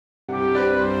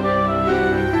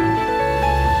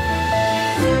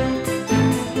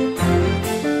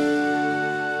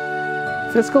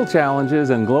Fiscal challenges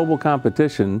and global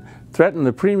competition threaten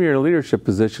the premier leadership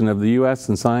position of the U.S.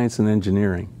 in science and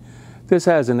engineering. This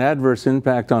has an adverse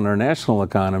impact on our national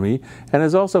economy and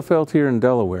is also felt here in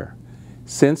Delaware.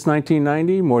 Since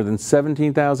 1990, more than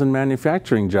 17,000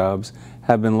 manufacturing jobs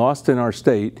have been lost in our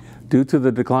state due to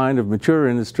the decline of mature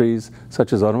industries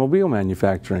such as automobile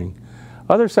manufacturing.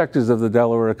 Other sectors of the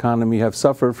Delaware economy have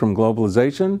suffered from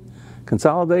globalization,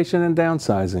 consolidation, and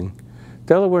downsizing.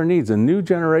 Delaware needs a new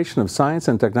generation of science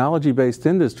and technology-based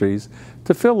industries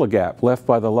to fill the gap left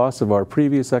by the loss of our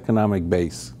previous economic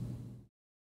base.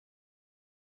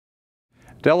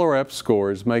 Delaware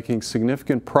EPSCoR is making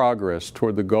significant progress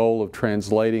toward the goal of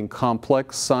translating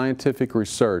complex scientific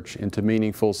research into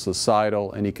meaningful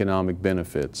societal and economic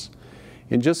benefits.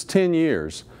 In just 10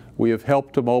 years, we have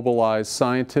helped to mobilize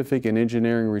scientific and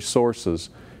engineering resources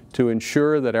to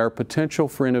ensure that our potential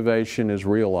for innovation is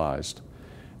realized.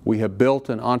 We have built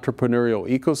an entrepreneurial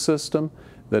ecosystem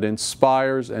that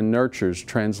inspires and nurtures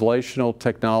translational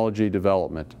technology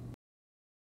development.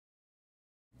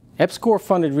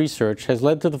 EPSCoR-funded research has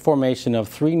led to the formation of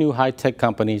 3 new high-tech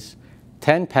companies,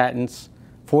 10 patents,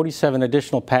 47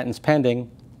 additional patents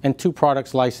pending, and 2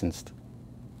 products licensed.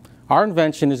 Our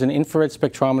invention is an infrared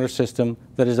spectrometer system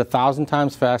that is 1,000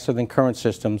 times faster than current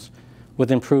systems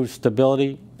with improved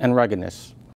stability and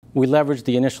ruggedness. We leveraged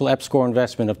the initial EPSCoR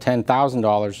investment of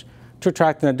 $10,000 to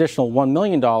attract an additional $1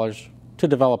 million to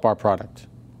develop our product.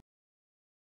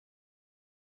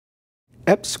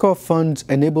 EPSCoR funds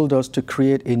enabled us to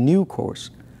create a new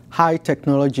course, High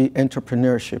Technology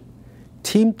Entrepreneurship,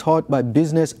 team taught by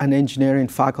business and engineering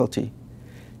faculty.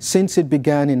 Since it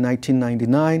began in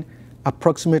 1999,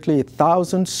 approximately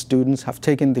 1,000 students have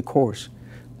taken the course.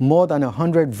 More than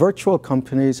 100 virtual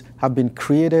companies have been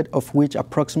created, of which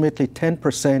approximately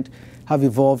 10% have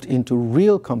evolved into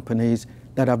real companies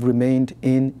that have remained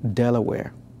in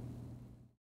Delaware.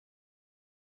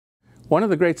 One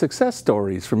of the great success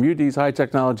stories from UD's High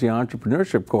Technology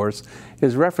Entrepreneurship course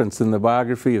is referenced in the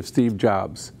biography of Steve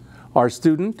Jobs. Our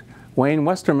student, Wayne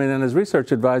Westerman, and his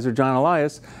research advisor, John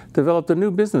Elias, developed a new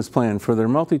business plan for their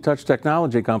multi-touch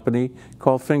technology company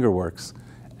called Fingerworks.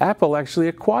 Apple actually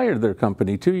acquired their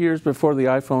company 2 years before the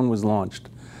iPhone was launched.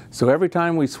 So every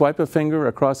time we swipe a finger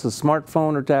across a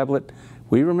smartphone or tablet,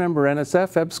 we remember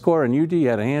NSF, EPSCoR, and UD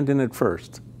had a hand in it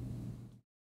first.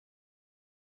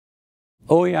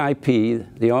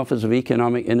 OEIP, the Office of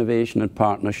Economic Innovation and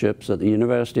Partnerships at the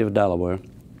University of Delaware,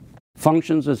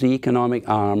 functions as the economic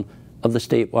arm of the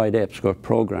statewide EPSCoR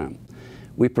program.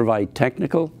 We provide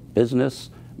technical, business,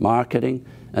 marketing,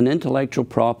 and intellectual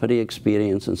property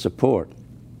experience and support.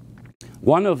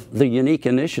 One of the unique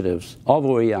initiatives of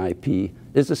OEIP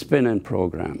is the Spin-In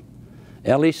program.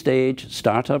 Early-stage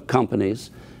startup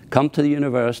companies come to the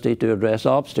university to address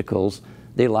obstacles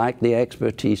they lack the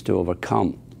expertise to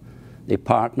overcome. They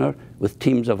partner with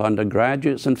teams of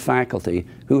undergraduates and faculty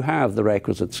who have the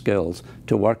requisite skills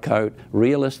to work out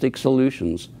realistic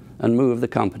solutions and move the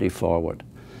company forward.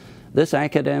 This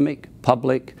academic,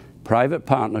 public, private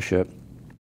partnership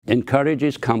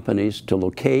encourages companies to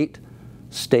locate,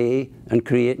 stay, and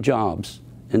create jobs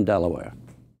in Delaware.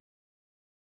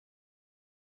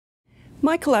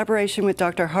 My collaboration with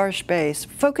Dr. Harsh Base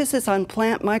focuses on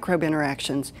plant microbe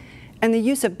interactions and the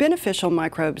use of beneficial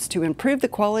microbes to improve the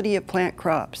quality of plant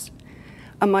crops.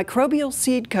 A microbial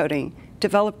seed coating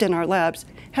developed in our labs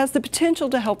has the potential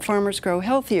to help farmers grow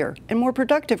healthier and more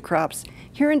productive crops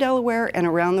here in Delaware and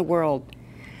around the world.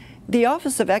 The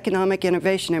Office of Economic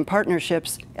Innovation and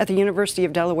Partnerships at the University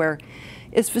of Delaware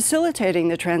is facilitating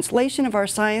the translation of our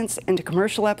science into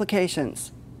commercial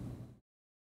applications.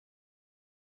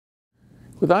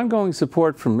 With ongoing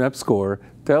support from EPSCoR,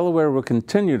 Delaware will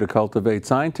continue to cultivate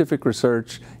scientific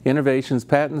research, innovations,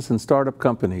 patents, and startup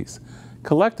companies.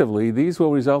 Collectively, these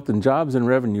will result in jobs and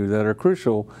revenue that are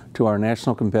crucial to our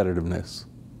national competitiveness.